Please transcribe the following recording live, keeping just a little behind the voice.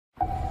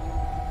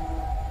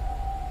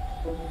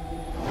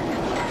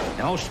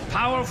The most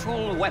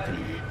powerful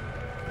weapon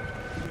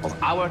of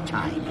our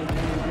time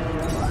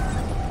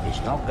is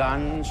not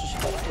guns,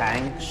 or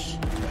tanks,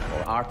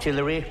 or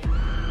artillery.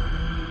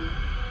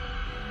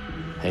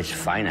 It's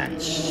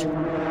finance.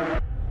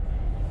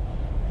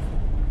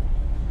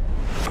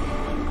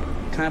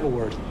 Can I have a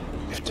word?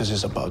 If this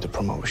is about the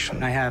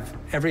promotion... I have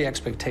every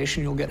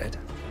expectation you'll get it.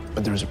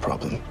 But there is a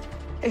problem.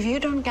 If you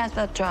don't get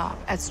that job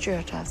as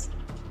stewardess,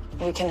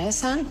 weaken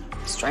his hand,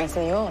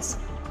 strengthen yours.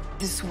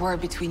 This war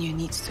between you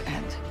needs to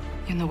end.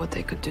 You know what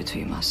they could do to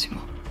you,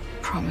 Massimo.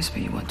 Promise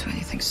me you won't do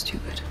anything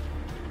stupid.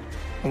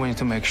 We need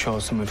to make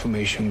sure some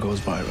information goes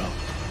viral.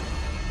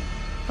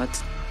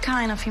 What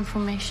kind of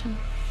information?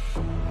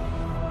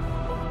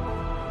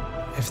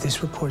 If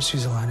this report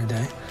sees the light of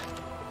day,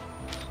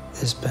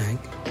 this bank,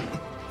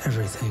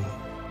 everything,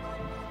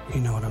 you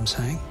know what I'm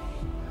saying?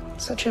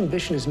 Such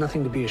ambition is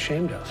nothing to be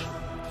ashamed of.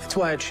 It's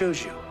why I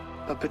chose you.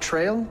 But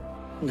betrayal?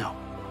 No.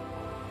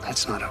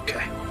 That's not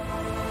okay.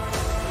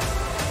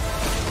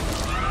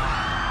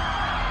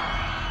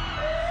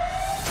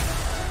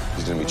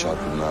 He's gonna be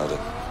charged with murder.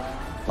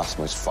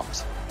 Massimo's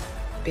fucked.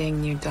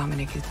 Being near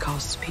Dominic, it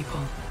costs people.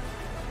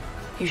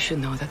 You should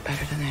know that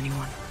better than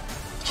anyone.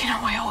 You know,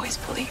 I always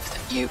believed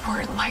that you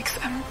were like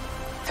them,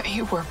 that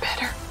you were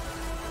better.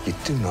 You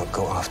do not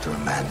go after a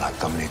man like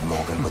Dominic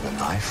Morgan with a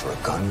knife or a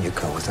gun. You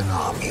go with an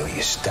army, or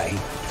you stay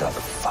the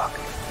fuck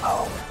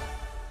home.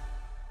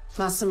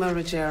 Massimo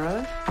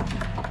Ruggiero.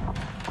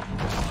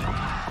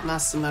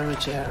 Massimo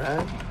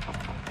Ruggiero.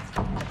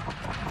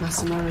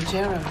 Massimo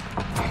Ruggiero.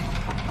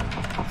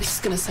 This is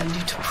gonna send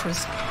you to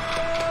prison.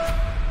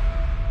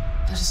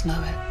 I just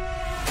know it.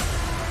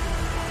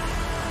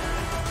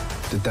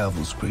 The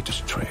devil's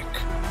greatest trick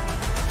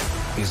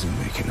isn't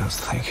making us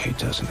think he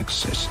doesn't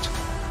exist.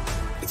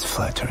 It's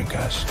flattering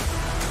us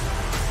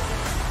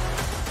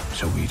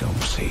so we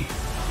don't see.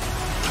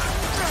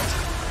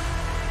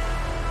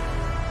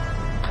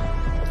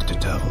 The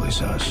devil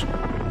is us.